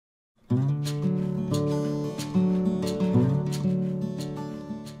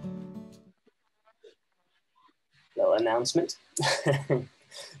announcement.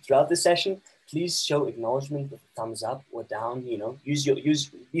 Throughout the session, please show acknowledgement with a thumbs up or down. You know,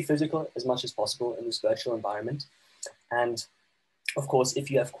 be physical as much as possible in this virtual environment. And of course,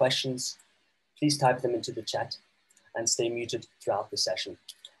 if you have questions, please type them into the chat and stay muted throughout the session.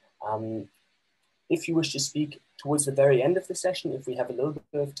 If you wish to speak towards the very end of the session, if we have a little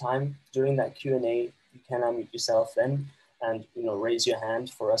bit of time during that Q&A, you can unmute yourself then and raise your hand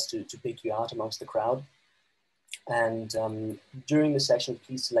for us to pick you out amongst the crowd. And during the session,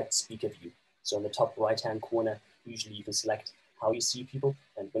 please select speaker view. So in the top right-hand corner, usually you can select how you see people.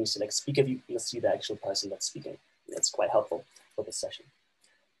 And when you select speaker view, you'll see the actual person that's speaking. That's quite helpful for this session.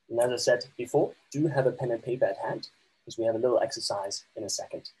 And as I said before, do have a pen and paper at hand because we have a little exercise in a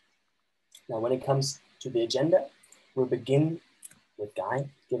second. Now, when it comes to the agenda, we'll begin with Guy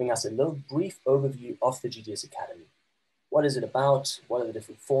giving us a little brief overview of the GDS Academy. What is it about? What are the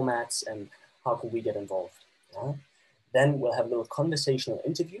different formats and how can we get involved? Then we'll have a little conversational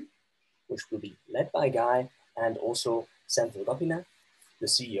interview, which will be led by Guy and also Senthil Gopinath, the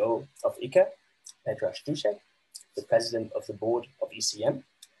CEO of ICA, Petra Stušek, the president of the board of ECM.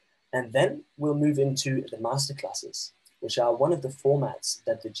 And then we'll move into the masterclasses, which are one of the formats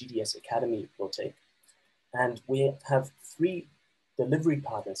that the GDS Academy will take. And we have 3 delivery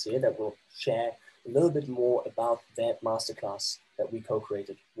partners here that will share a little bit more about their masterclass that we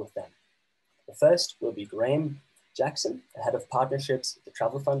co-created with them. The first will be Graham Jackson, the head of partnerships at the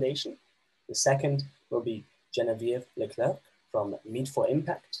Travel Foundation. The second will be Genevieve Leclerc from Meet for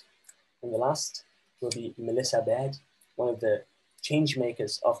Impact. And the last will be Melissa Baird, one of the change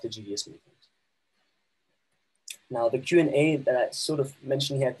makers of the GDS movement. Now, the Q&A that I sort of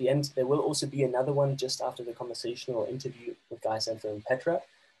mentioned here at the end, there will also be another one just after the conversational interview with Guy, Senthil, and Petra.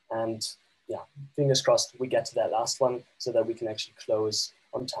 And yeah, fingers crossed we get to that last one so that we can actually close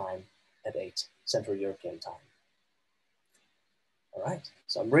on time at 8 Central European time. All right,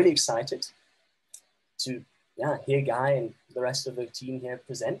 so I'm really excited to hear Guy and the rest of the team here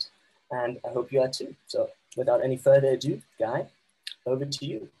present, and I hope you are too. So without any further ado, Guy, over to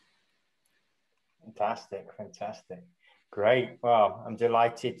you. Fantastic, fantastic. Great. Well, I'm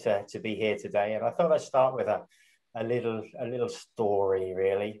delighted to be here today. And I thought I'd start with a little story,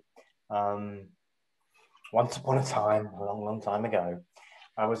 really. Once upon a time, a long, long time ago,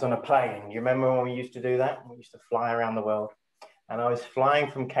 I was on a plane. You remember when we used to do that? We used to fly around the world. And I was flying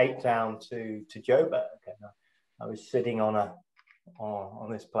from Cape Town to Joburg. And I was sitting on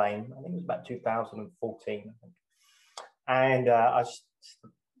this plane. I think it was about 2014, I think. And I was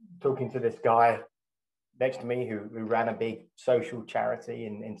talking to this guy next to me who ran a big social charity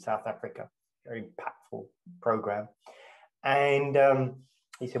in South Africa, very impactful program. And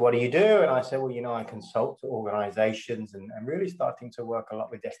he said, "What do you do?" And I said, "Well, I consult to organizations and really starting to work a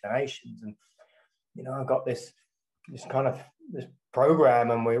lot with destinations. And, I've got this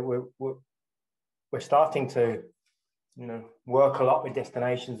program and we're starting to, work a lot with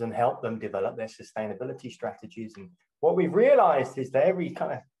destinations and help them develop their sustainability strategies. And what we've realized is that every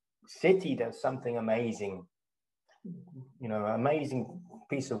kind of city does something amazing, amazing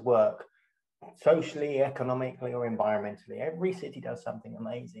piece of work, socially, economically, or environmentally. Every city does something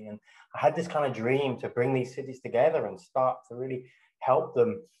amazing. And I had this kind of dream to bring these cities together and start to really help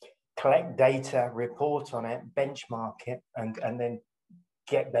them collect data, report on it, benchmark it, and then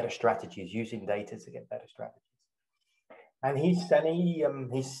get better strategies, using data to get better strategies." And he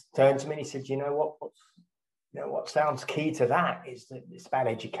turned to me and he said, what sounds key to that is that it's about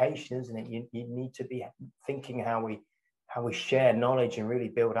education, isn't it? You need to be thinking how we share knowledge and really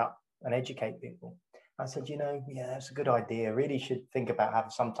build up and educate people. I said, yeah, that's a good idea. Really should think about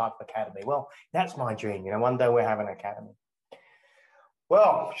having some type of academy. Well, that's my dream. One day we'll have an academy.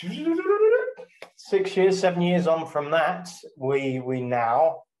 Well, 7 years on from that, we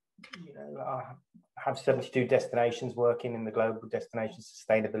now, have 72 destinations working in the global destination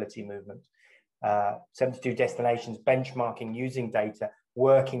sustainability movement. 72 destinations benchmarking using data,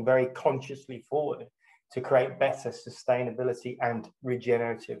 working very consciously forward to create better sustainability and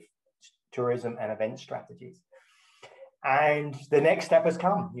regenerative tourism and event strategies. And the next step has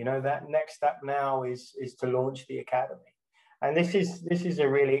come. That next step now is to launch the academy. And this is a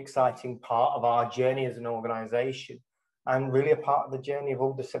really exciting part of our journey as an organization, and really a part of the journey of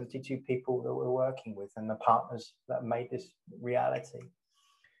all the 72 people that we're working with and the partners that made this reality.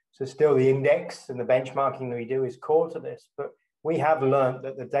 So still the index and the benchmarking that we do is core to this, but we have learned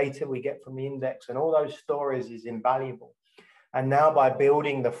that the data we get from the index and all those stories is invaluable. And now by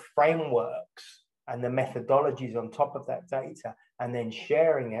building the frameworks and the methodologies on top of that data and then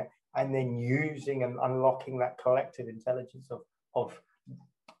sharing it and then using and unlocking that collective intelligence of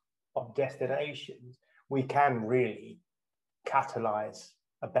destinations, we can really catalyze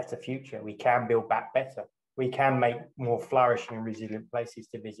a better future. We can build back better. We can make more flourishing and resilient places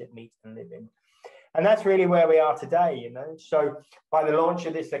to visit, meet, and live in. And that's really where we are today, you know. So by the launch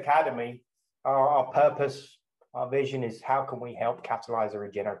of this academy, our purpose, our vision is how can we help catalyze a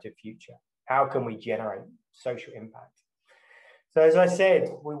regenerative future? How can we generate social impact? So as I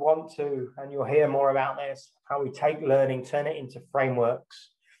said, we want to, and you'll hear more about this, how we take learning, turn it into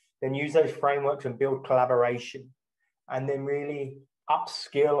frameworks, then use those frameworks and build collaboration, and then really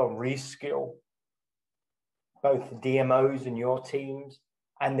upskill or reskill both the DMOs and your teams,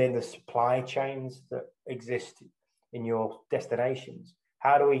 and then the supply chains that exist in your destinations.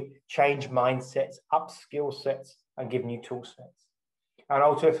 How do we change mindsets, up skill sets, and give new tool sets? And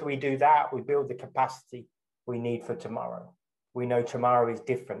ultimately, if we do that, we build the capacity we need for tomorrow. We know tomorrow is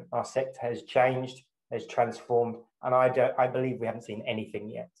different. Our sector has changed, has transformed, and I believe we haven't seen anything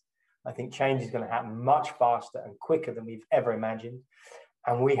yet. I think change is going to happen much faster and quicker than we've ever imagined.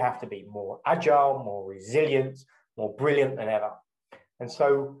 And we have to be more agile, more resilient, more brilliant than ever. And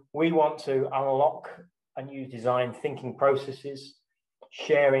so we want to unlock and use design thinking processes,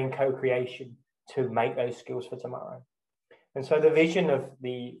 sharing, co-creation to make those skills for tomorrow. And so the vision of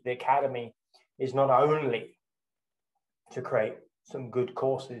the Academy is not only to create some good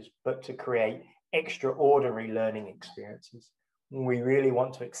courses, but to create extraordinary learning experiences. We really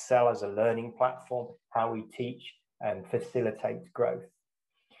want to excel as a learning platform, how we teach and facilitate growth.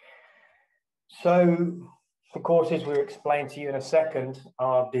 So the courses we'll explain to you in a second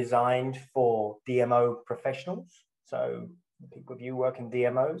are designed for DMO professionals. So people of you work in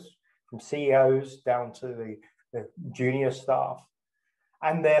DMOs, from CEOs down to the junior staff,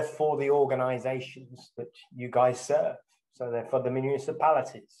 and they're for the organizations that you guys serve. So they're for the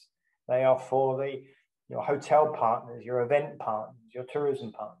municipalities. They are for your hotel partners, your event partners, your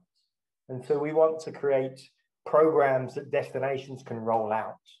tourism partners. And so we want to create programs that destinations can roll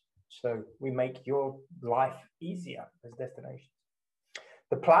out. So we make your life easier as destinations.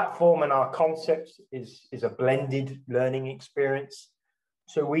 The platform and our concepts is a blended learning experience.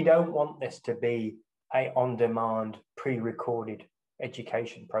 So we don't want this to be a on-demand, pre-recorded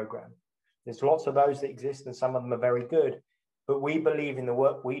education program. There's lots of those that exist and some of them are very good, but we believe in the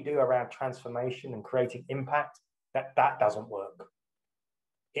work we do around transformation and creating impact, that doesn't work.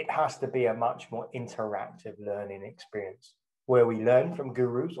 It has to be a much more interactive learning experience where we learn from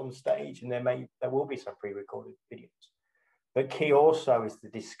gurus on stage, and there will be some pre-recorded videos. But key also is the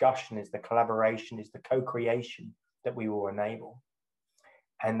discussion, is the collaboration, is the co-creation that we will enable.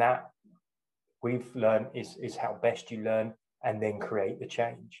 And that we've learned is how best you learn and then create the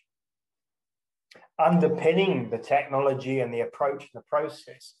change. Underpinning the technology and the approach and the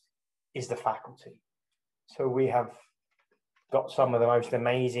process is the faculty. So we have got some of the most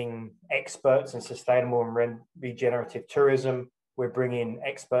amazing experts in sustainable and regenerative tourism. We're bringing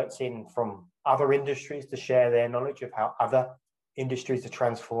experts in from other industries to share their knowledge of how other industries are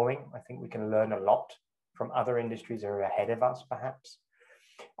transforming. I think we can learn a lot from other industries that are ahead of us, perhaps.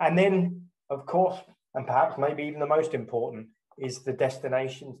 And then, of course, and perhaps maybe even the most important, is the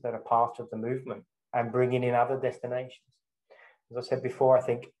destinations that are part of the movement and bringing in other destinations. As I said before, I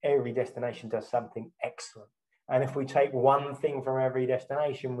think every destination does something excellent. And if we take one thing from every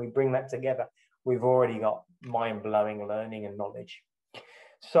destination, we bring that together, we've already got mind-blowing learning and knowledge.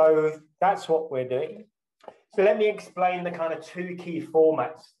 So that's what we're doing. So let me explain the kind of two key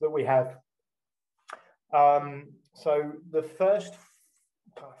formats that we have. So the first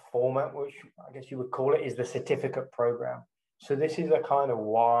kind of format, which I guess you would call it, is the certificate program. So this is a kind of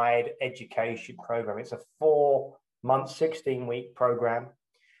wide education program. It's a 4-month, 16-week program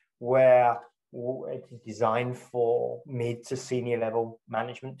where it's designed for mid to senior level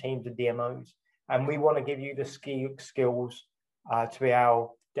management teams of DMOs. And we want to give you the skills to be our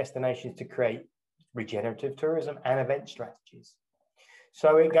destinations to create regenerative tourism and event strategies.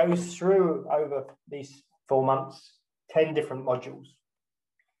 So it goes through over these 4 months, 10 different modules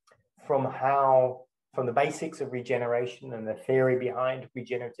from the basics of regeneration and the theory behind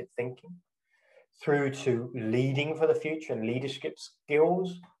regenerative thinking through to leading for the future and leadership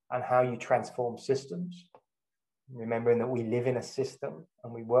skills and how you transform systems, remembering that we live in a system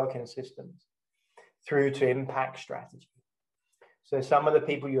and we work in systems, through to impact strategy. So some of the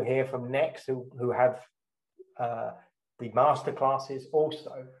people you hear from next who have the masterclasses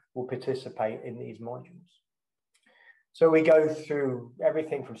also will participate in these modules. So we go through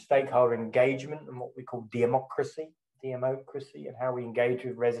everything from stakeholder engagement and what we call democracy, and how we engage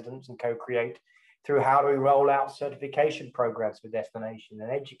with residents and co-create, through how do we roll out certification programs for destination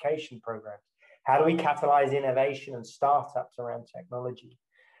and education programs. How do we catalyze innovation and startups around technology?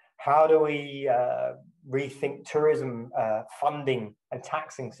 How do we rethink tourism funding and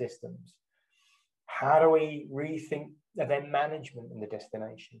taxing systems? How do we rethink event management in the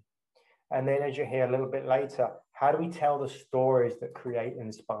destination? And then, as you hear a little bit later, how do we tell the stories that create and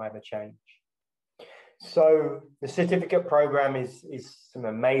inspire the change? So the certificate program is some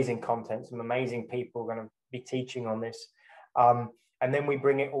amazing content, some amazing people are going to be teaching on this. And then we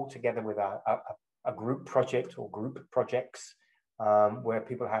bring it all together with a group project or group projects where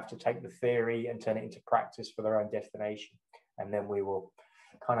people have to take the theory and turn it into practice for their own destination. And then we will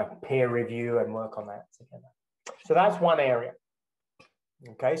kind of peer review and work on that together. So that's one area.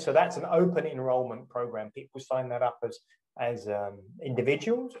 Okay, so that's an open enrollment program. People sign that up as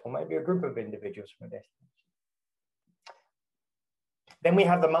individuals or maybe a group of individuals from a destination. Then we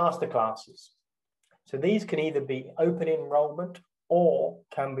have the masterclasses. So these can either be open enrollment or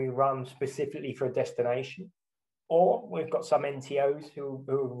can be run specifically for a destination. Or we've got some NTOs who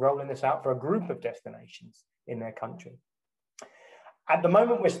are rolling this out for a group of destinations in their country. At the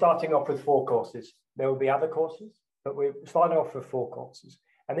moment, we're starting off with 4 courses. There will be other courses, but we're starting off with 4 courses.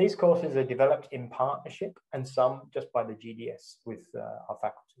 And these courses are developed in partnership and some just by the GDS with our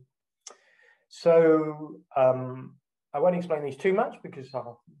faculty. So I won't explain these too much because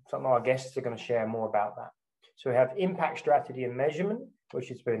some of our guests are going to share more about that. So we have impact strategy and measurement, which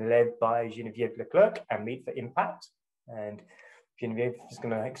has been led by Geneviève Leclerc and Meet for Impact. And Geneviève is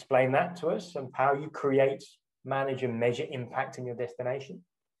going to explain that to us and how you create, manage and measure impact in your destination.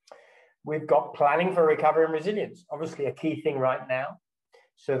 We've got planning for recovery and resilience, obviously a key thing right now.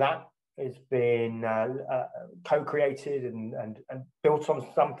 So that has been co-created and built on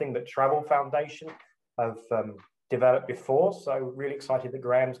something that Travel Foundation have developed before. So really excited that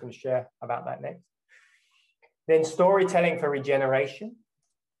Graham's going to share about that next. Then storytelling for regeneration,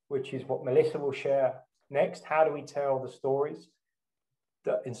 which is what Melissa will share next. How do we tell the stories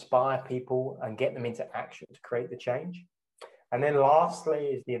that inspire people and get them into action to create the change? And then lastly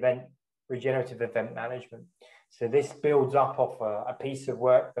is the regenerative event management. So this builds up off a piece of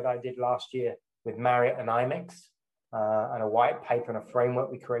work that I did last year with Marriott and IMEX and a white paper and a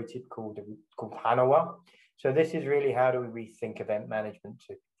framework we created called HANAWA. So this is really how do we rethink event management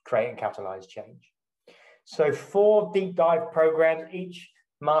to create and catalyze change. So 4 deep dive programs, each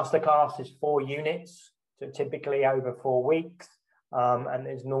masterclass is 4 units, so typically over 4 weeks. And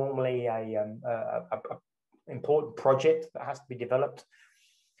there's normally a important project that has to be developed.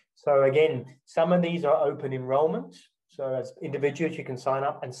 So again, some of these are open enrollment. So as individuals, you can sign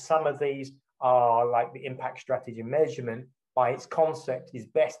up. And some of these are like the impact strategy measurement by its concept is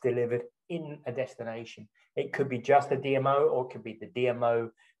best delivered in a destination. It could be just a DMO or it could be the DMO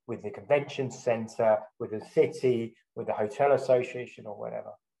with the convention center, with the city, with the hotel association or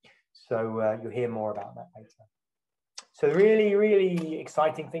whatever. So you'll hear more about that later. So really, really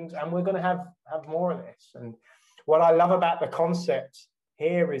exciting things. And we're going to have more of this. And what I love about the concept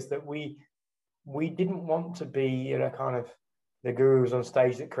here is that we didn't want to be, you know, kind of the gurus on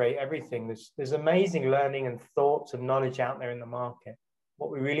stage that create everything. There's amazing learning and thoughts and knowledge out there in the market.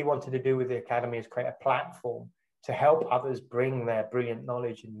 What we really wanted to do with the Academy is create a platform to help others bring their brilliant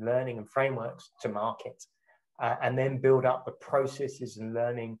knowledge and learning and frameworks to market, and then build up the processes and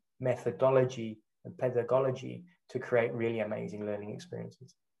learning methodology and pedagogy to create really amazing learning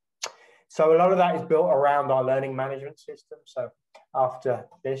experiences. So a lot of that is built around our learning management system. So after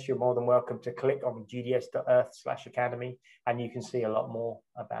this, you're more than welcome to click on gds.earth/academy, and you can see a lot more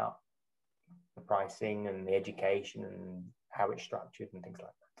about the pricing and the education and how it's structured and things like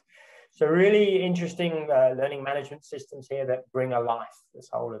that. So really interesting learning management systems here that bring alive this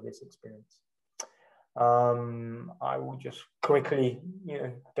whole of this experience. I will just quickly,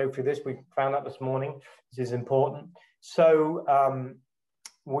 go through this. We found out this morning, this is important. So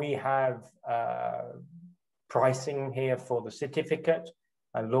we have pricing here for the certificate,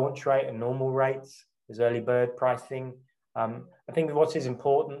 a launch rate and normal rates. There's early bird pricing. I think what is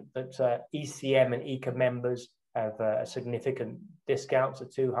important that ECM and ECA members have a significant discount, so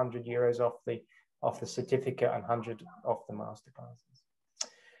 €200 off the certificate and 100 off the masterclasses.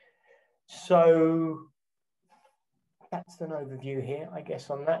 So that's an overview here. I guess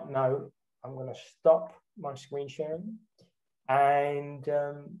on that note, I'm going to stop my screen sharing. And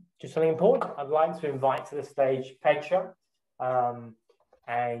just something important, I'd like to invite to the stage Petra and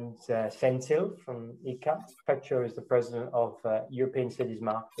Senthil from ECA. Petra is the president of European Cities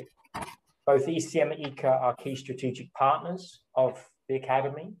Market. Both ECM and ECA are key strategic partners of the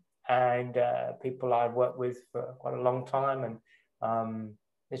Academy and people I've worked with for quite a long time. And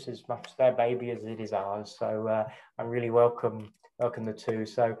this is much their baby as it is ours. So I really welcome the two.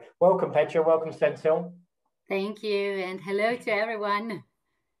 So welcome Petra, welcome Senthil. Thank you, and hello to everyone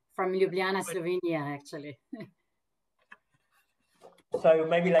from Ljubljana, Slovenia, actually. So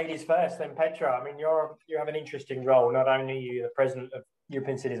maybe ladies first, then Petra. I mean, you have an interesting role. Not only are you the president of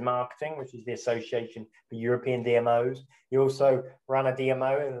European Cities Marketing, which is the Association for European DMOs, you also run a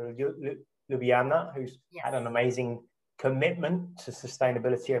DMO in Ljubljana, who's had an amazing commitment to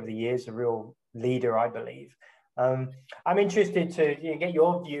sustainability over the years, a real leader, I believe. I'm interested to get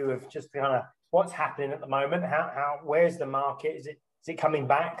your view of just kind of what's happening at the moment. Where's the market? Is it coming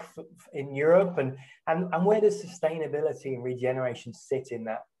back in Europe, and where does sustainability and regeneration sit in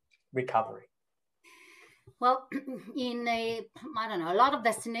that recovery? Well, I don't know, a lot of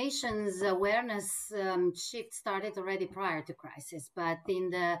destinations awareness shift started already prior to crisis, but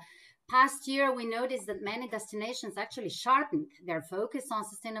in the past year, we noticed that many destinations actually sharpened their focus on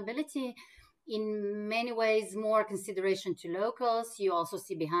sustainability. In many ways, more consideration to locals. You also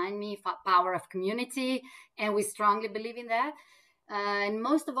see behind me power of community, and we strongly believe in that. And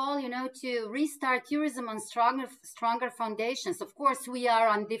most of all, to restart tourism on stronger foundations. Of course, we are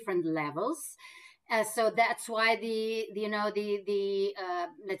on different levels. So that's why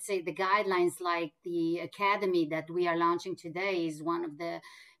let's say the guidelines like the academy that we are launching today is one of the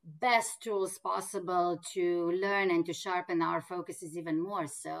best tools possible to learn and to sharpen our focuses even more.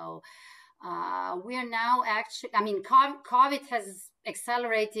 So we are now actually, COVID has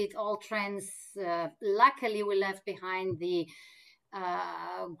accelerated all trends. Luckily, we left behind the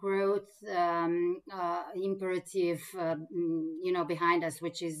growth imperative, behind us,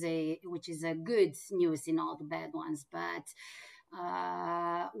 which is a good news in all the bad ones. But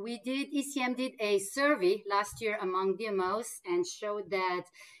ECM did a survey last year among DMOs and showed that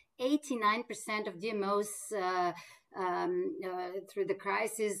 89% of DMOs through the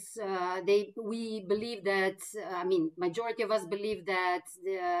crisis, we believe that, majority of us believe that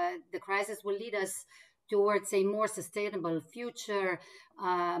the crisis will lead us towards a more sustainable future.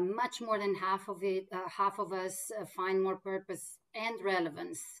 Much more than half of us find more purpose and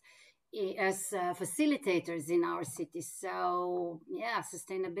relevance as facilitators in our cities. So yeah,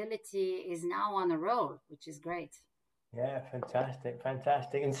 sustainability is now on a roll, which is great. Yeah, fantastic.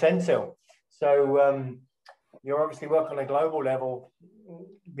 And Senthil, so you're obviously working on a global level,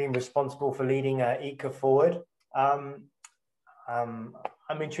 being responsible for leading Eco Forward.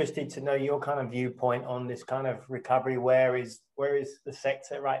 I'm interested to know your kind of viewpoint on this kind of recovery. Where is the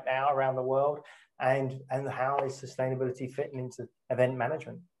sector right now around the world, and how is sustainability fitting into event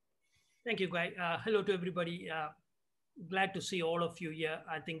management? Thank you, Guy. Hello to everybody. Glad to see all of you here.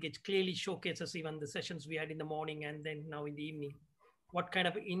 I think it clearly showcases even the sessions we had in the morning and then now in the evening, what kind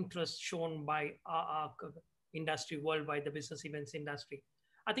of interest shown by our industry worldwide, the business events industry.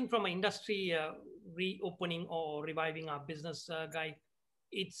 I think from an industry reopening or reviving our business, Guy,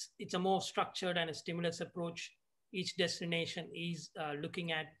 it's a more structured and a stimulus approach. Each destination is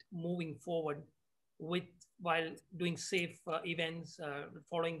looking at moving forward while doing safe events,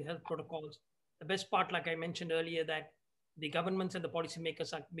 following the health protocols. The best part, like I mentioned earlier, that the governments and the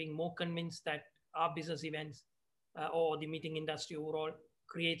policymakers are being more convinced that our business events or the meeting industry overall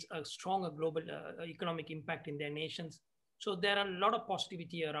creates a stronger global economic impact in their nations. So there are a lot of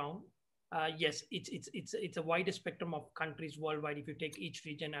positivity around. Yes, it's a wider spectrum of countries worldwide. If you take each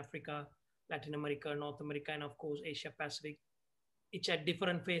region, Africa, Latin America, North America, and of course, Asia Pacific, it's at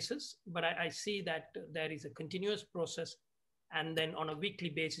different phases, but I see that there is a continuous process. And then on a weekly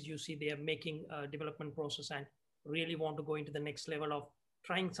basis, you see they are making a development process and really want to go into the next level of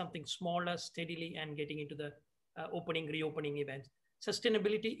trying something smaller steadily and getting into the reopening events.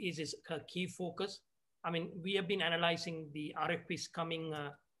 Sustainability is a key focus. I mean, we have been analyzing the RFPs coming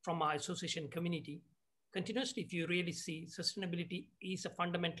from our association community. Continuously, if you really see, sustainability is a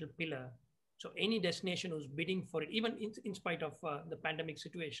fundamental pillar. So any destination who's bidding for it, even in spite of the pandemic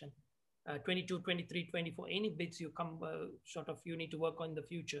situation, 22, 23, 24, any bids you come, you need to work on the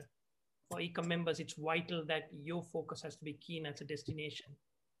future. For ECOM members, it's vital that your focus has to be keen as a destination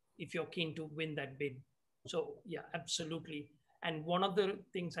if you're keen to win that bid. So yeah, absolutely. And one of the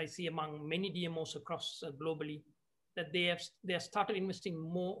things I see among many DMOs across globally, that they have started investing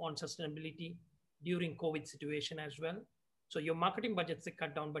more on sustainability during COVID situation as well. So your marketing budgets are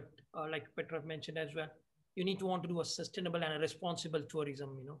cut down, but like Petra mentioned as well, you need to want to do a sustainable and a responsible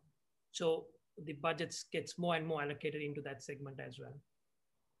tourism, So the budgets gets more and more allocated into that segment as well.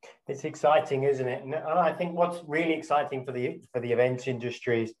 It's exciting, isn't it? And I think what's really exciting for the events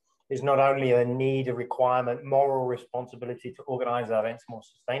industries is not only a need, a requirement, moral responsibility to organize our events more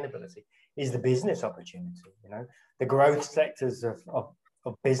sustainability, is the business opportunity. The growth sectors of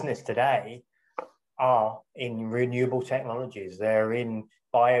business today are in renewable technologies, they're in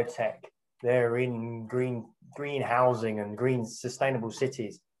biotech, they're in green housing and green sustainable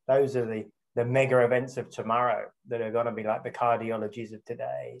cities. those are the mega events of tomorrow that are going to be like the cardiologies of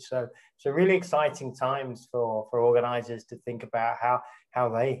today. So really exciting times for organizers to think about how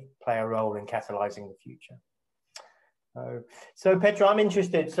they play a role in catalyzing the future. So Petra, I'm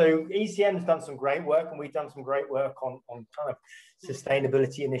interested. So ECM's done some great work, and we've done some great work on kind of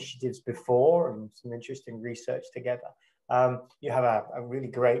sustainability initiatives before, and some interesting research together. You have a really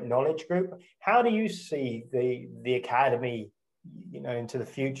great knowledge group. How do you see the Academy, into the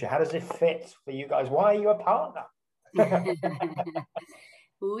future? How does it fit for you guys? Why are you a partner?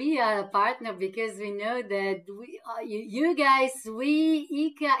 We are a partner because we know that you guys,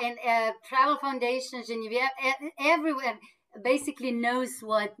 ICA and Travel Foundation, Genevieve, everyone basically knows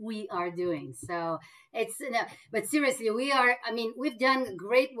what we are doing. So it's, but seriously, we've done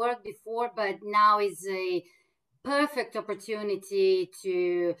great work before, but now is a perfect opportunity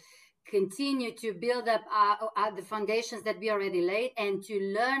to continue to build up the foundations that we already laid, and to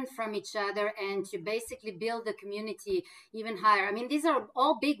learn from each other, and to basically build the community even higher. I mean, these are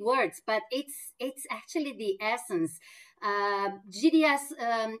all big words, but it's actually the essence. GDS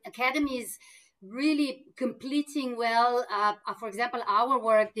Academy is really completing well, for example, our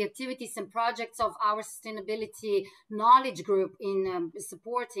work, the activities and projects of our sustainability knowledge group in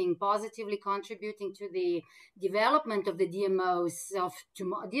supporting, positively contributing to the development of the DMOs of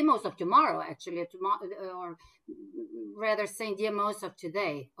tomorrow, actually, or rather saying DMOs of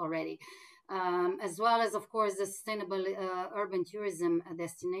today already, as well as, of course, the sustainable urban tourism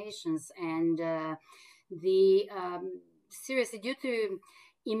destinations. And seriously, due to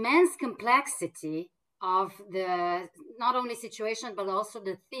immense complexity of the not only situation but also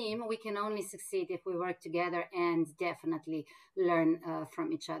the theme, we can only succeed if we work together and definitely learn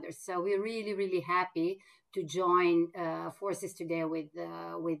from each other. So we're really, really happy to join forces today with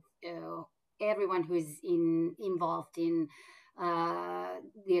everyone who is involved in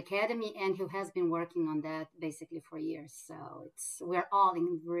the Academy, and who has been working on that basically for years. So we're all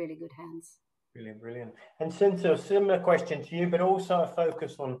in really good hands. Brilliant, brilliant. And since a similar question to you, but also a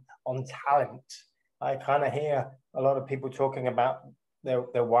focus on talent. I kind of hear a lot of people talking about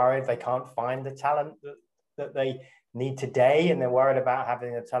they're worried they can't find the talent that they need today, and they're worried about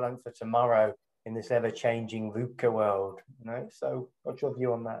having the talent for tomorrow in this ever-changing VUCA world. So what's your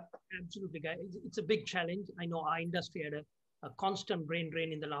view on that? Absolutely, guys. It's a big challenge. I know our industry had a constant brain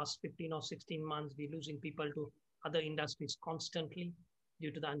drain in the last 15 or 16 months. We're losing people to other industries constantly,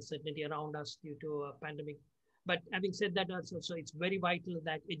 due to the uncertainty around us, due to a pandemic. But having said that, also it's very vital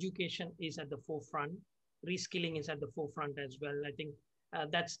that education is at the forefront. Reskilling is at the forefront as well. I think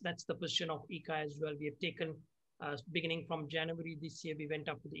that's the position of ICA as well. We have taken, beginning from January this year, we went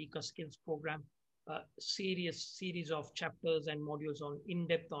up to the ICA Skills program, series of chapters and modules on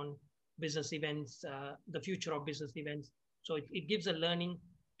in-depth on business events, the future of business events. So it gives a learning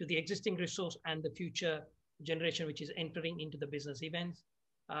to the existing resource and the future generation, which is entering into the business events.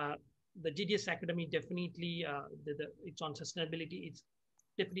 The GDS Academy definitely, it's on sustainability. It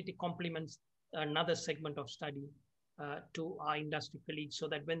definitely complements another segment of study to our industry colleagues, so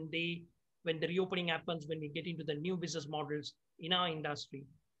that when the reopening happens, when we get into the new business models in our industry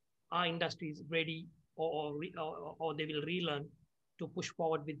is ready, or they will relearn to push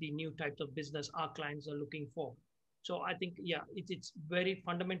forward with the new types of business our clients are looking for. So I think, yeah, it's very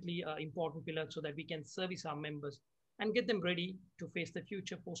fundamentally important pillar, so that we can service our members and get them ready to face the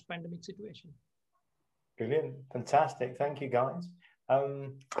future post-pandemic situation. Brilliant. Fantastic. Thank you, guys.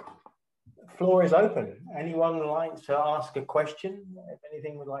 Floor is open. Anyone would like to ask a question? If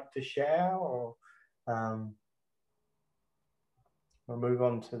anything would like to share, or we'll move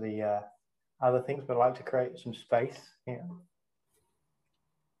on to the other things, but I'd like to create some space here.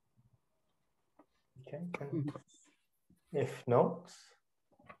 Okay. If not,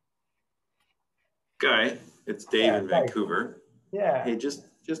 Guy, it's Dave in Vancouver. Yeah. Hey, just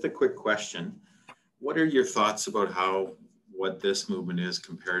a quick question. What are your thoughts about what this movement is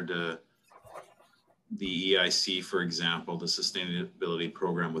compared to the EIC, for example, the sustainability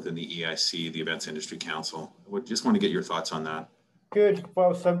program within the EIC, the Events Industry Council? I just want to get your thoughts on that. Good.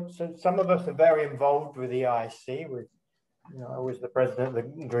 Well, so some of us are very involved with the EIC. I was the president of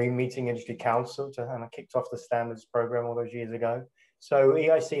the Green Meeting Industry Council, and I kicked off the standards program all those years ago. So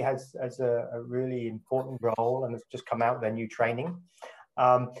EIC has a really important role, and it's just come out their new training.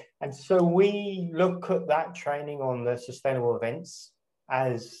 And so we look at that training on the sustainable events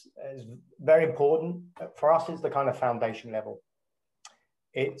as very important. For us, it's the kind of foundation level.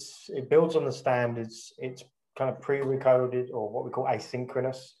 It builds on the standards. It's kind of pre-recorded, or what we call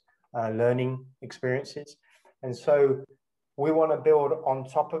asynchronous learning experiences. And so we want to build on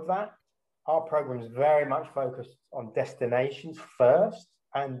top of that. Our program is very much focused on destinations first,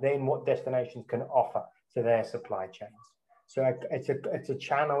 and then what destinations can offer to their supply chains. So it's a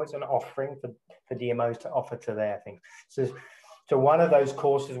channel, it's an offering for DMOs to offer to their things. So one of those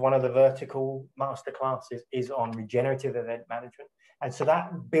courses, one of the vertical masterclasses is on regenerative event management. And so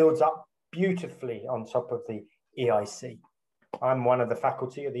that builds up beautifully on top of the EIC. I'm one of the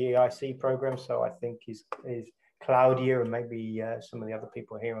faculty of the EIC program, so I think is Claudia and maybe some of the other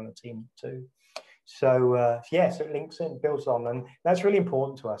people here on the team too. So yes, it links in, builds on, and that's really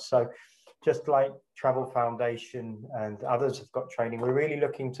important to us. So just like Travel Foundation and others have got training, we're really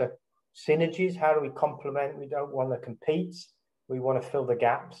looking to synergies. How do we complement? We don't want to compete. We want to fill the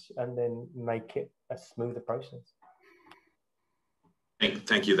gaps and then make it a smoother process.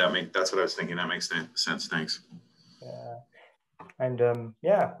 Thank you. That's what I was thinking. That makes sense. Thanks. Yeah. And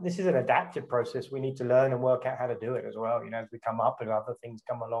yeah, this is an adaptive process. We need to learn and work out how to do it as well, you know, as we come up and other things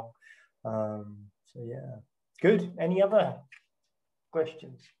come along. So yeah, good. Any other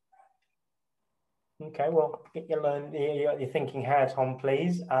questions? Okay, well, get your thinking hat on,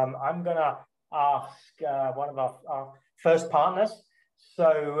 please. I'm going to ask one of our first partners.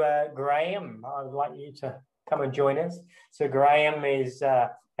 So Graham, I would like you to come and join us. So Graham is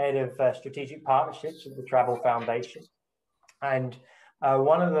head of strategic partnerships at the Travel Foundation. And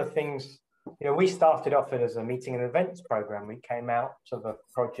one of the things, you know, we started off as a meeting and events program. We came out of a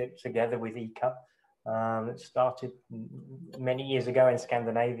project together with ECA that started many years ago in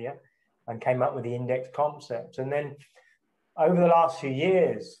Scandinavia and came up with the index concept. And then over the last few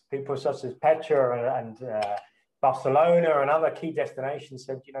years, people such as Petra and Barcelona and other key destinations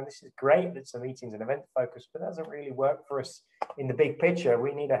said, you know, this is great, it's a meetings and event focus, but it doesn't really work for us in the big picture.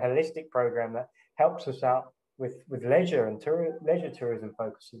 We need a holistic program that helps us out with leisure and leisure tourism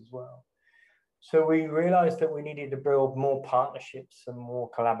focuses as well. So we realized that we needed to build more partnerships and more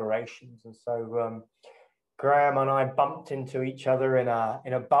collaborations. And so Graham and I bumped into each other in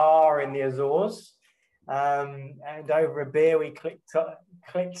a bar in the Azores. And over a beer, we clicked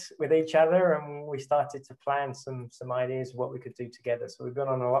with each other, and we started to plan some ideas of what we could do together. So we've been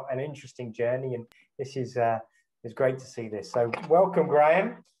on an interesting journey, and this is great to see this. So welcome,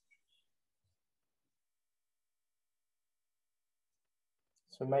 Graham.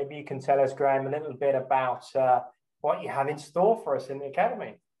 So maybe you can tell us, Graham, a little bit about what you have in store for us in the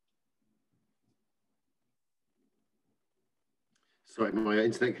Academy. Sorry, my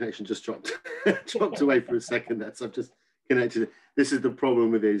internet connection just dropped away for a second. That's I've just connected. This is the problem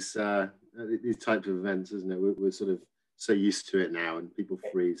with these types of events, isn't it? We're sort of so used to it now, and people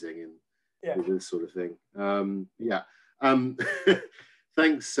freezing and this sort of thing.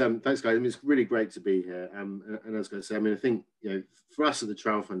 Thanks, guys. I mean, it's really great to be here. And I was going to say, I mean, I think, you know, for us at the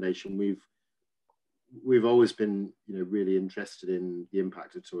Travel Foundation, we've always been, you know, really interested in the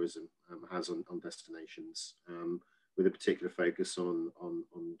impact of tourism has on destinations, with a particular focus on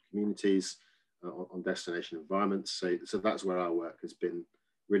communities, on destination environments. So that's where our work has been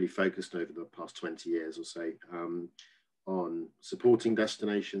really focused over the past 20 years or so, on supporting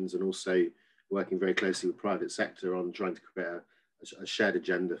destinations and also working very closely with private sector on trying to create a shared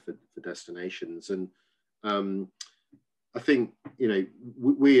agenda for destinations. And I think, you know,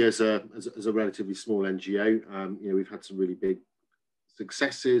 we as a relatively small NGO, you know, we've had some really big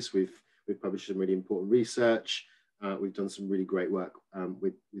successes. We've published some really important research. We've done some really great work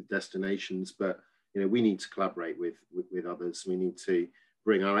with destinations, but, you know, we need to collaborate with others. We need to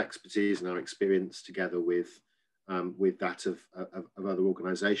bring our expertise and our experience together with that of other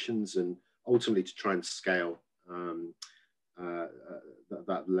organisations, and ultimately to try and scale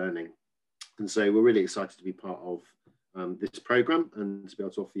that learning. And so we're really excited to be part of this programme and to be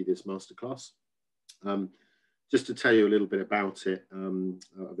able to offer you this masterclass. Just to tell you a little bit about it, I've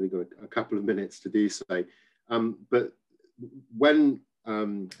only got a couple of minutes to do so. But when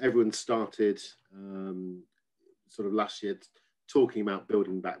everyone started sort of last year talking about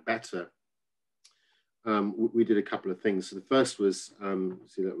building back better, we did a couple of things. So the first was,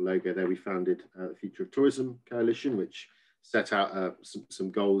 see a little logo there, we founded the Future of Tourism Coalition, which set out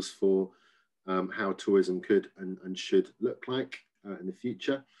some goals for how tourism could and should look like in the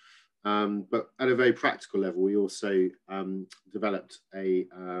future. But at a very practical level, we also developed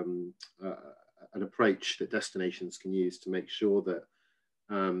an approach that destinations can use to make sure that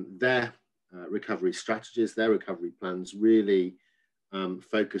their recovery strategies, their recovery plans really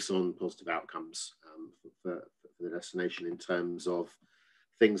focus on positive outcomes for the destination in terms of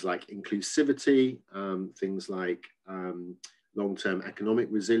things like inclusivity, things like long-term economic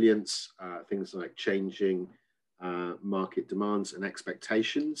resilience, things like changing market demands and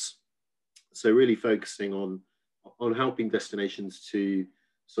expectations. So really focusing on helping destinations to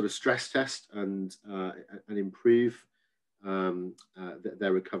sort of stress test and improve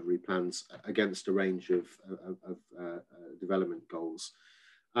their recovery plans against a range of development goals.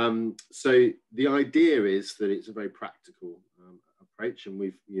 So the idea is that it's a very practical approach, and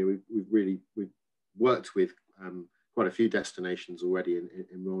we've worked with quite a few destinations already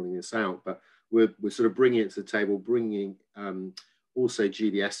in rolling this out, but we're sort of bringing it to the table, bringing also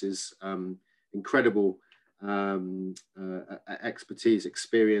GDS's incredible expertise,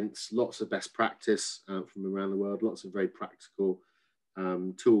 experience, lots of best practice from around the world, lots of very practical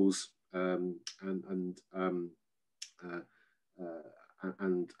tools and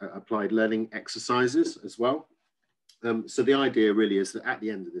applied learning exercises as well. So the idea really is that at the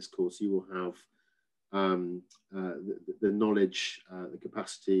end of this course, you will have the knowledge, the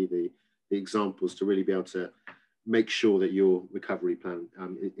capacity, the examples to really be able to make sure that your recovery plan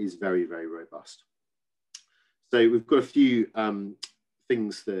is very, very robust. So we've got a few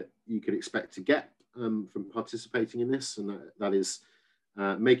things that you could expect to get from participating in this, and that is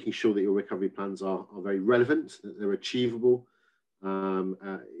making sure that your recovery plans are very relevant, that they're achievable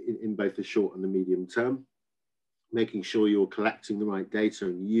in both the short and the medium term, making sure you're collecting the right data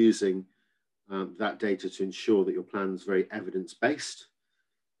and using that data to ensure that your plan is very evidence-based,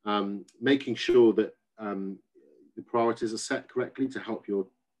 making sure that the priorities are set correctly to help your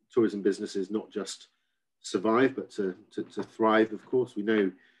tourism businesses not just survive, but to thrive. Of course, we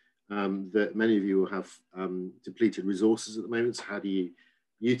know that many of you will have depleted resources at the moment. So how do you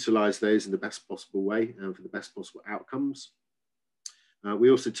utilize those in the best possible way and for the best possible outcomes?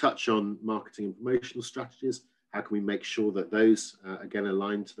 We also touch on marketing and promotional strategies. How can we make sure that those, again,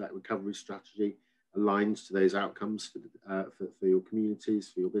 align to that recovery strategy, aligned to those outcomes for your communities,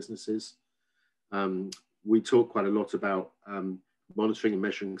 for your businesses? We talk quite a lot about monitoring and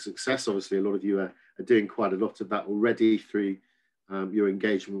measuring success. Obviously, a lot of you are doing quite a lot of that already through your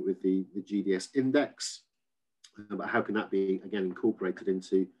engagement with the GDS index. But how can that be, again, incorporated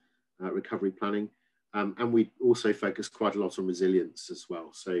into recovery planning? And we also focus quite a lot on resilience as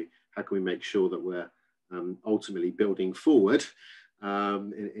well. So how can we make sure that we're ultimately building forward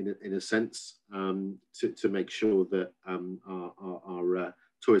in a sense to make sure that our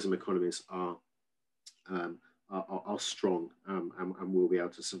tourism economies are strong and will be able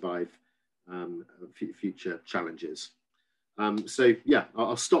to survive future challenges. So yeah,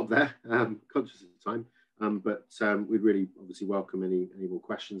 I'll stop there, conscious of the time, but we'd really obviously welcome any more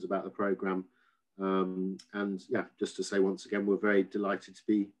questions about the programme. And yeah, just to say once again, we're very delighted to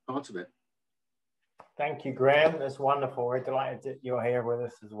be part of it. Thank you, Graham. That's wonderful. We're delighted that you're here with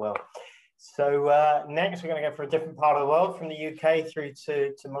us as well. So next, we're going to go for a different part of the world, from the UK through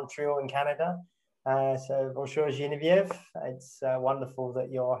to Montreal in Canada. So bonjour, Geneviève. It's wonderful that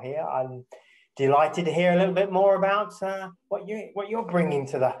you're here. I'm delighted to hear a little bit more about what you're bringing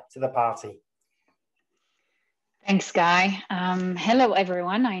to the party. Thanks, Guy. Hello,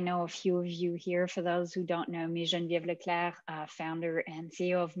 everyone. I know a few of you here. For those who don't know me, Geneviève Leclerc, founder and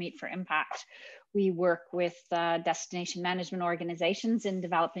CEO of Meet for Impact. We work with destination management organizations in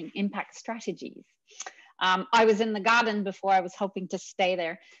developing impact strategies. I was in the garden before. I was hoping to stay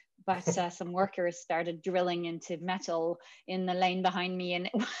there, but some workers started drilling into metal in the lane behind me, and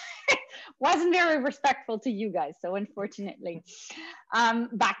it wasn't very respectful to you guys. So unfortunately,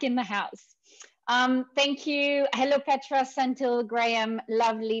 back in the house. Thank you. Hello, Petra, Senthil, Graham,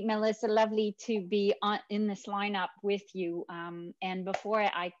 lovely, Melissa, lovely to be in this lineup with you. And before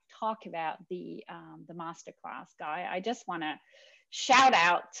I talk about the masterclass, Guy, I just want to shout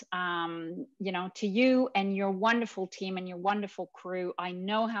out, to you and your wonderful team and your wonderful crew. I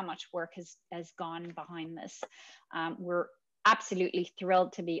know how much work has gone behind this. We're absolutely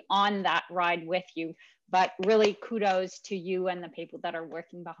thrilled to be on that ride with you. But really kudos to you and the people that are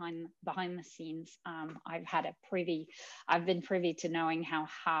working behind the scenes. I've been privy to knowing how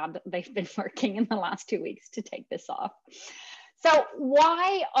hard they've been working in the last 2 weeks to take this off. So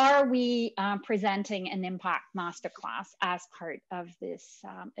why are we presenting an impact masterclass as part of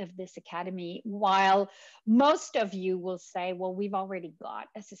this academy? While most of you will say, well, we've already got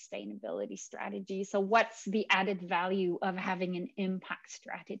a sustainability strategy. So what's the added value of having an impact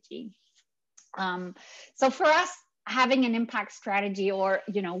strategy? So for us, having an impact strategy, or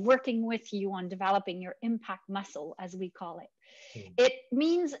working with you on developing your impact muscle, as we call it, it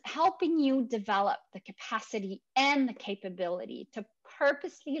means helping you develop the capacity and the capability to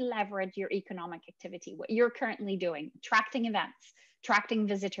purposely leverage your economic activity, what you're currently doing, attracting events, attracting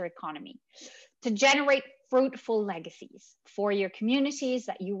visitor economy, to generate fruitful legacies for your communities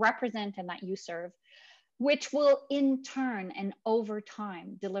that you represent and that you serve, which will in turn and over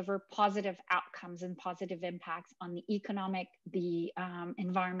time deliver positive outcomes and positive impacts on the economic, the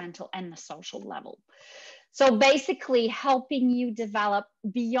environmental, and the social level. So basically helping you develop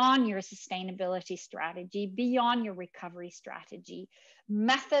beyond your sustainability strategy, beyond your recovery strategy,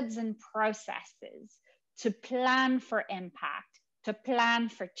 methods and processes to plan for impact, to plan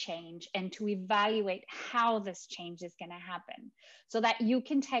for change, and to evaluate how this change is going to happen so that you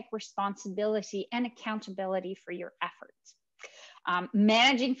can take responsibility and accountability for your efforts.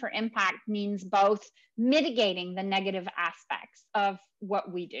 Managing for impact means both mitigating the negative aspects of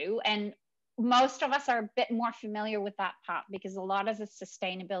what we do, and most of us are a bit more familiar with that part because a lot of the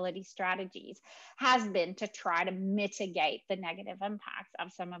sustainability strategies has been to try to mitigate the negative impacts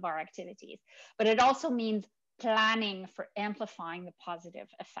of some of our activities. But it also means planning for amplifying the positive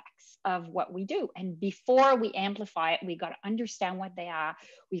effects of what we do. And before we amplify it, we got to understand what they are.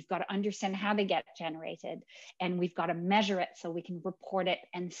 We've got to understand how they get generated, and we've got to measure it so we can report it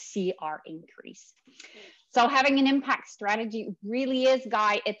and see our increase. So having an impact strategy really is,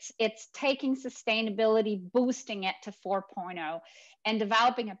 Guy, it's taking sustainability, boosting it to 4.0, and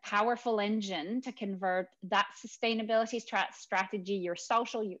developing a powerful engine to convert that sustainability strategy, your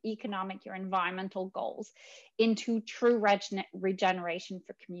social, your economic, your environmental goals, into true regeneration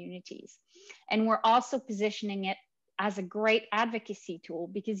for communities. And we're also positioning it as a great advocacy tool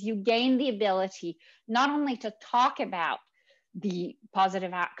because you gain the ability not only to talk about the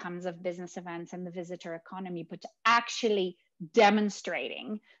positive outcomes of business events and the visitor economy, but to actually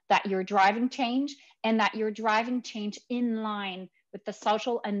demonstrating that you're driving change and that you're driving change in line with the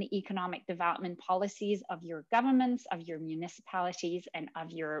social and the economic development policies of your governments, of your municipalities, and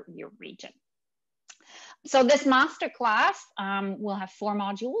of your region. So this masterclass will have 4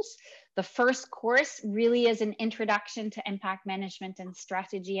 modules. The first course really is an introduction to impact management and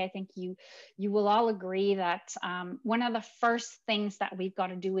strategy. I think you will all agree that one of the first things that we've got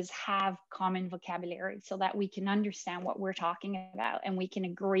to do is have common vocabulary so that we can understand what we're talking about and we can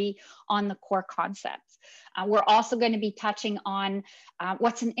agree on the core concepts. We're also going to be touching on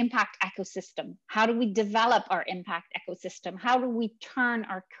what's an impact ecosystem. How do we develop our impact ecosystem? How do we turn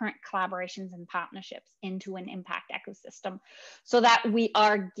our current collaborations and partnerships into an impact ecosystem so that we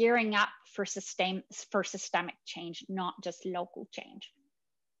are gearing up for systemic change, not just local change.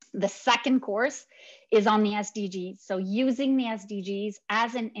 The second course is on the SDGs. So using the SDGs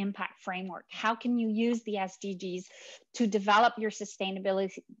as an impact framework. How can you use the SDGs to develop your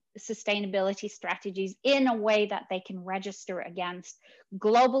sustainability strategies in a way that they can register against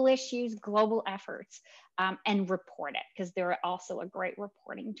global issues, global efforts, and report it, because they're also a great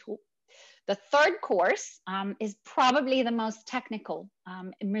reporting tool. The third course is probably the most technical,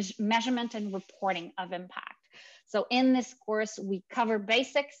 measurement and reporting of impact. So in this course, we cover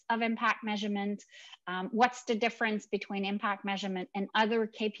basics of impact measurement. What's the difference between impact measurement and other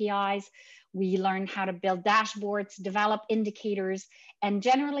KPIs? We learn how to build dashboards, develop indicators, and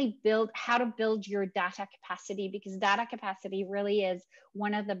generally how to build your data capacity, because data capacity really is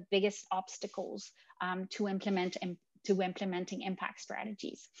one of the biggest obstacles to implementing impact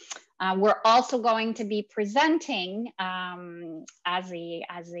strategies. We're also going to be presenting as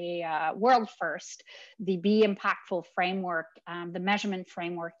a world first, the Be Impactful framework, the measurement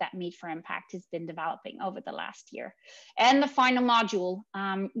framework that Meet for Impact has been developing over the last year. And the final module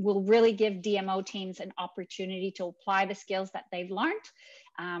will really give DMO teams an opportunity to apply the skills that they've learned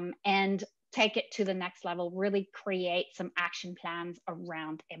and take it to the next level, really create some action plans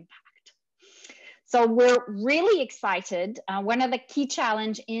around impact. So we're really excited. One of the key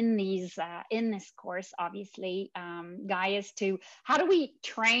challenge in this course, obviously, Guy, is to how do we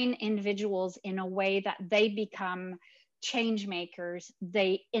train individuals in a way that they become change makers,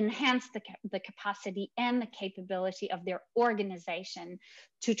 they enhance the capacity and the capability of their organization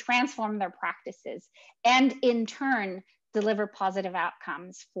to transform their practices, and in turn, deliver positive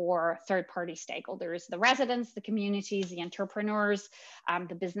outcomes for third-party stakeholders, the residents, the communities, the entrepreneurs,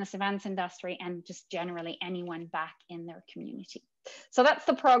 the business events industry, and just generally anyone back in their community. So that's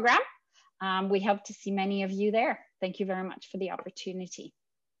the program. We hope to see many of you there. Thank you very much for the opportunity.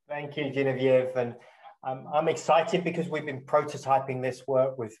 Thank you, Genevieve. And I'm excited because we've been prototyping this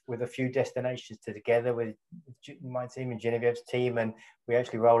work with a few destinations together with my team and Genevieve's team, and we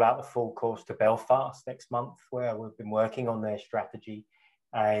actually roll out the full course to Belfast next month, where we've been working on their strategy,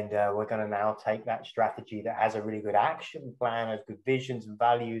 and we're going to now take that strategy that has a really good action plan, has good visions and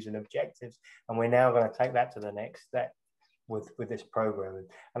values and objectives, and we're now going to take that to the next step with this program.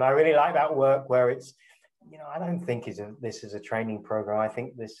 And I really like that work where it's, you know, I don't think this is a training program. I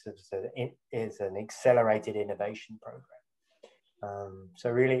think this is an accelerated innovation program. So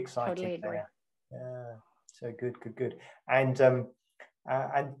really excited. Totally agree. Yeah. So good. And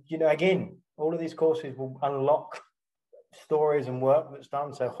you know, again, all of these courses will unlock stories and work that's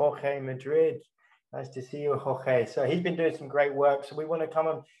done. So Jorge Madrid, nice to see you, Jorge. So he's been doing some great work. So we want to come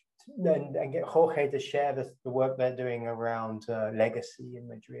and get Jorge to share the work they're doing around legacy in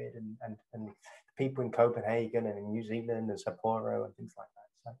Madrid and people in Copenhagen and in New Zealand and Sapporo and things like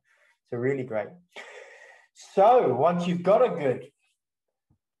that. So really great. So once you've got a good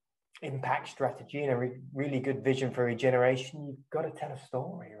impact strategy and a really good vision for regeneration, you've got to tell a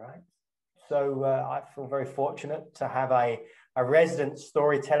story, right? So I feel very fortunate to have a resident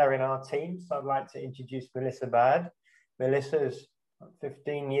storyteller in our team. So I'd like to introduce Melissa Bad. Melissa is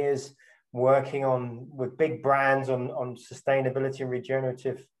 15 years working with big brands on sustainability and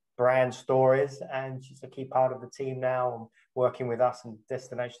regenerative brand stories, and she's a key part of the team now and working with us in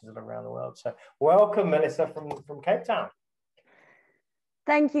destinations all around the world. So welcome, Melissa, from Cape Town.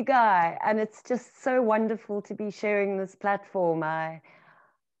 Thank you, Guy. And it's just so wonderful to be sharing this platform. I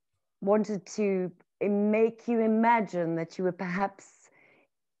wanted to make you imagine that you were perhaps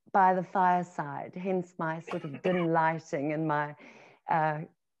by the fireside, hence my sort of dim lighting and my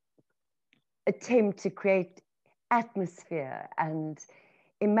attempt to create atmosphere. And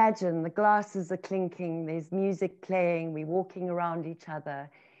imagine the glasses are clinking, there's music playing, we're walking around each other,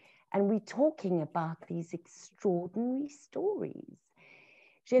 and we're talking about these extraordinary stories.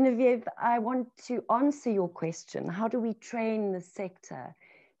 Genevieve, I want to answer your question. How do we train the sector?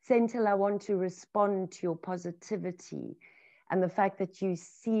 Senthil, I want to respond to your positivity and the fact that you're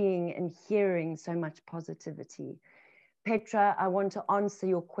seeing and hearing so much positivity. Petra, I want to answer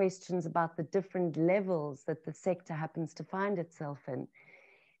your questions about the different levels that the sector happens to find itself in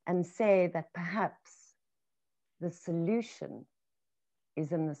and say that perhaps the solution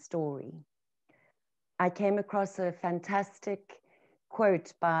is in the story. I came across a fantastic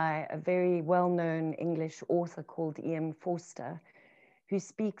quote by a very well-known English author called E.M. Forster, who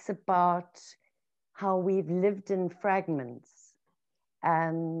speaks about how we've lived in fragments,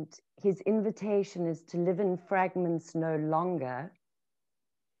 and his invitation is to live in fragments no longer,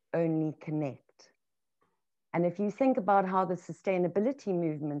 only connect. And if you think about how the sustainability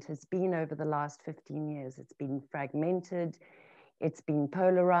movement has been over the last 15 years, it's been fragmented, it's been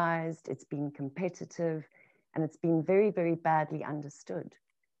polarized, it's been competitive, and it's been very, very badly understood.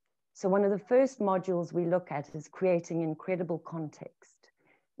 So one of the first modules we look at is creating incredible context,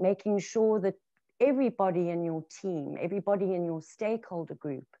 making sure that everybody in your team, everybody in your stakeholder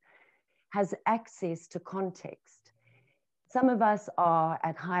group has access to context. Some of us are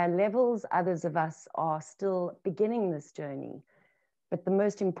at higher levels, others of us are still beginning this journey. But the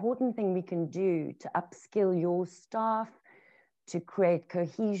most important thing we can do to upskill your staff, to create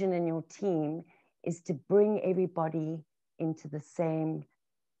cohesion in your team, is to bring everybody into the same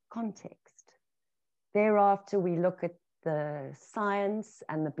context. Thereafter, we look at the science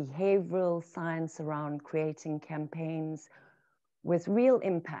and the behavioral science around creating campaigns with real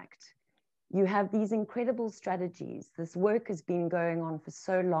impact. You have these incredible strategies. This work has been going on for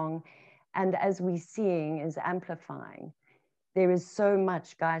so long, and as we're seeing, is amplifying. There is so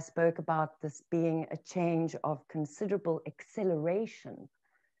much. Guy spoke about this being a change of considerable acceleration.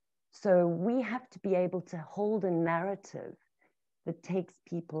 So we have to be able to hold a narrative that takes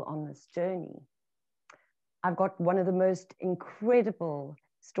people on this journey. I've got one of the most incredible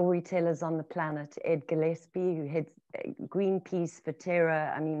storytellers on the planet, Ed Gillespie, who heads Greenpeace for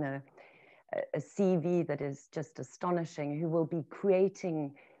Terra. I mean, a CV that is just astonishing, who will be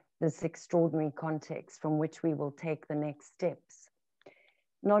creating this extraordinary context from which we will take the next steps.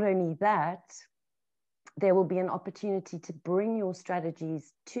 Not only that, there will be an opportunity to bring your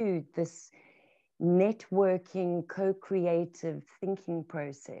strategies to this networking, co-creative thinking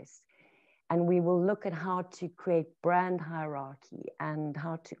process. And we will look at how to create brand hierarchy and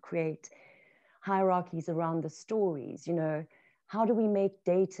how to create hierarchies around the stories. You know, how do we make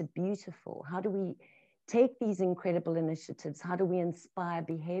data beautiful? How do we take these incredible initiatives? How do we inspire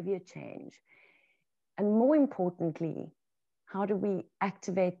behavior change? And more importantly, how do we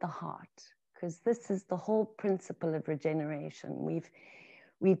activate the heart? Because this is the whole principle of regeneration.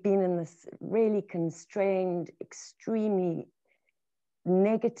 We've been in this really constrained, extremely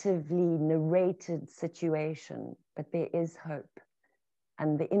negatively narrated situation, but there is hope.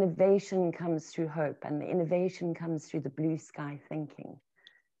 And the innovation comes through hope, and the innovation comes through the blue sky thinking.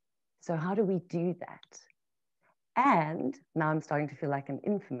 So how do we do that? And now I'm starting to feel like an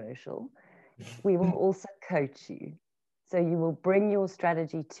infomercial. We will also coach you. So you will bring your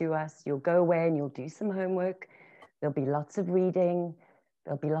strategy to us. You'll go away and you'll do some homework. There'll be lots of reading.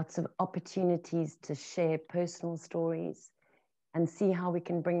 There'll be lots of opportunities to share personal stories and see how we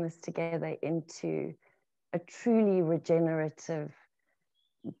can bring this together into a truly regenerative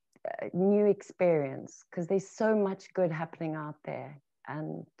new experience, because there's so much good happening out there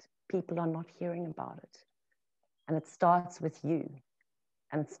and people are not hearing about it. And it starts with you,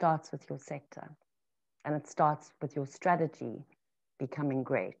 and it starts with your sector, and it starts with your strategy becoming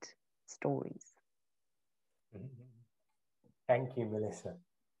great stories. Thank you, Melissa.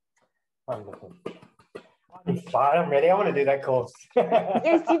 Wonderful. I'm ready. I want to do that course.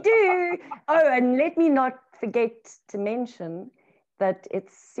 Yes, you do. Oh, and let me not forget to mention that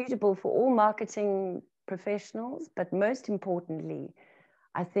it's suitable for all marketing professionals, but most importantly,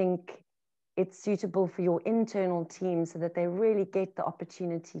 I think it's suitable for your internal team so that they really get the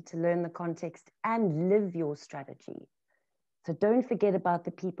opportunity to learn the context and live your strategy. So don't forget about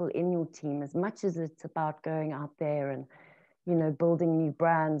the people in your team as much as it's about going out there and, you know, building new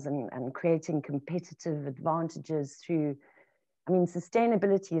brands and creating competitive advantages through, I mean,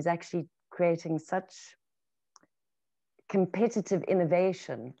 sustainability is actually creating such competitive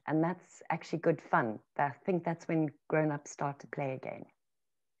innovation, and that's actually good fun. I think that's when grown-ups start to play again.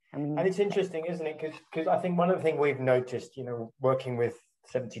 And it's interesting, isn't it? Because I think one of the things we've noticed, you know, working with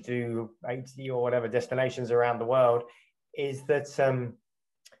 72, 80 or whatever destinations around the world, is that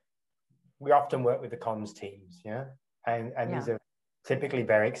we often work with the comms teams, yeah? And these are typically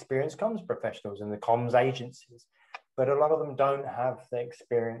very experienced comms professionals and the comms agencies, but a lot of them don't have the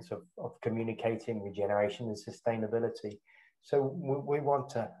experience of communicating regeneration and sustainability. So we want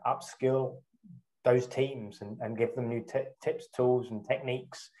to upskill those teams and give them new tips, tools and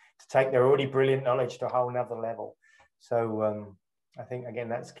techniques to take their already brilliant knowledge to a whole nother level. So I think, again,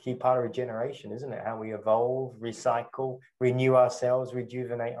 that's a key part of regeneration, isn't it? How we evolve, recycle, renew ourselves,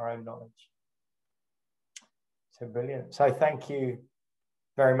 rejuvenate our own knowledge. So brilliant. So thank you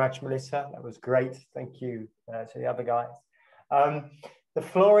very much, Melissa. That was great. Thank you to the other guys. The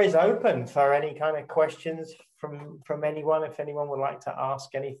floor is open for any kind of questions from anyone. If anyone would like to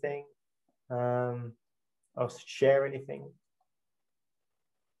ask anything or share anything.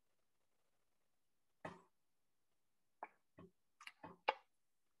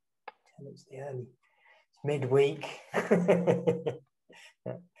 It's midweek.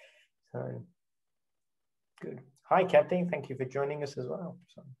 So good. Hi, Kathy. Thank you for joining us as well.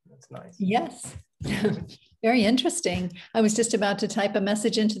 So that's nice. Yes. Very interesting. I was just about to type a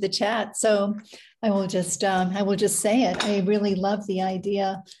message into the chat, so I will just say it. I really love the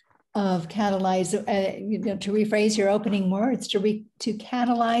idea of catalyze, you know, to rephrase your opening words, to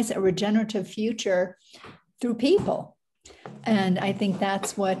catalyze a regenerative future through people. And I think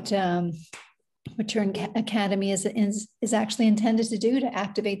that's what Turn Academy is actually intended to do, to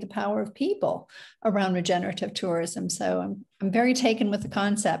activate the power of people around regenerative tourism. So I'm very taken with the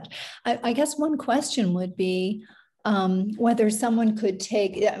concept. I guess one question would be whether someone could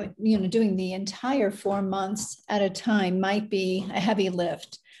take, you know, doing the entire 4 months at a time might be a heavy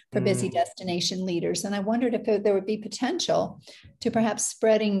lift for busy destination leaders. And I wondered if there would be potential to perhaps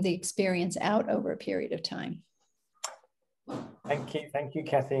spreading the experience out over a period of time. Thank you,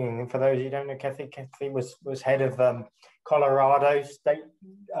 Kathy. And for those who don't know, Kathy was head of Colorado State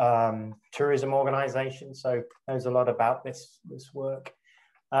Tourism Organization, so knows a lot about this work.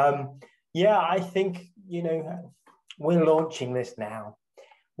 Yeah, I think, you know, we're launching this now.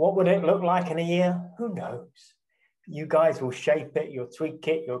 What would it look like in a year? Who knows? You guys will shape it, you'll tweak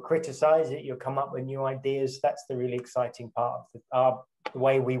it, you'll criticize it, you'll come up with new ideas. That's the really exciting part of the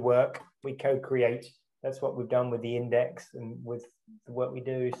way we work. We co-create. That's what we've done with the index and with the work we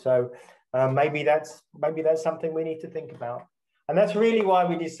do. So maybe that's something we need to think about. And that's really why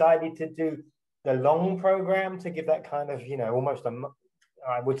we decided to do the long program, to give that kind of, you know, almost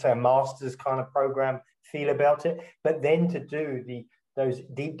I would say a master's kind of program feel about it, but then to do those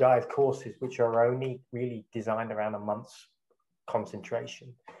deep dive courses, which are only really designed around a month's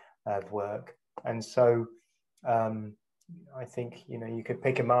concentration of work. And so I think, you know, you could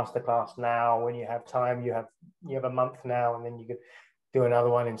pick a masterclass now when you have time. You have a month now, and then you could do another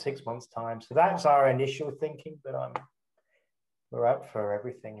one in 6 months' time. So that's our initial thinking, but we're up for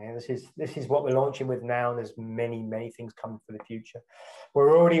everything. You know, this is what we're launching with now. There's many things coming for the future.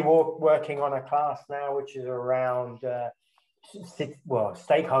 We're already working on a class now, which is around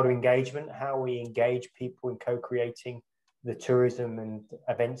stakeholder engagement, how we engage people in co-creating the tourism and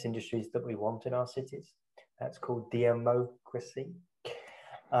events industries that we want in our cities. That's called democracy.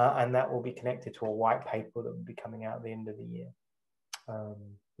 And that will be connected to a white paper that will be coming out at the end of the year.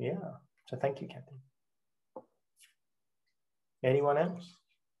 Yeah, so thank you, Kathy. Anyone else?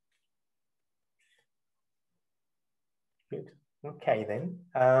 Good. Okay, then.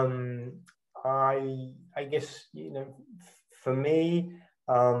 I guess, you know, for me,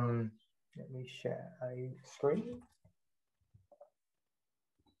 Let me share a screen.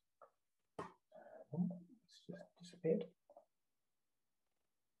 Oh, it's just disappeared.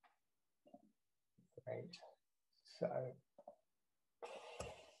 Great.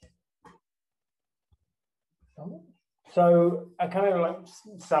 So I kind of like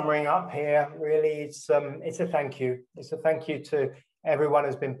summing up here. Really, it's a thank you. It's a thank you to everyone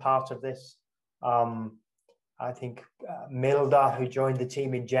who's been part of this. I think Milda, who joined the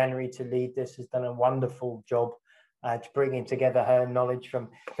team in January to lead this, has done a wonderful job to bringing together her knowledge from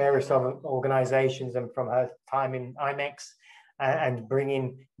various organizations and from her time in IMEX and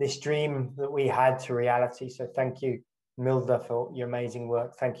bringing this dream that we had to reality. So thank you, Milda, for your amazing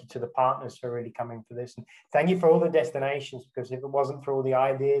work. Thank you to the partners for really coming for this. And thank you for all the destinations, because if it wasn't for all the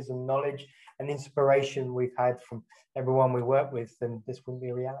ideas and knowledge and inspiration we've had from everyone we work with, then this wouldn't be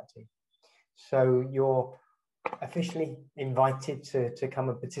a reality. So you're officially invited to come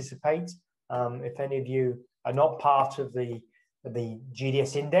and participate. If any of you are not part of the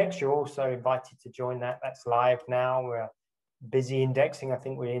GDS index, you're also invited to join that. That's live now. We're busy indexing. I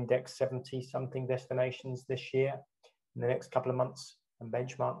think we index 70 something destinations this year in the next couple of months and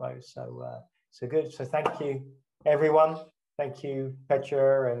benchmark those. So good. So thank you, everyone. Thank you,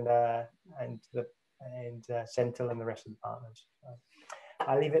 Petra and Sentinel and the rest of the partners. So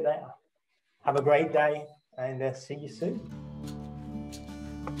I'll leave it there. Have a great day and see you soon.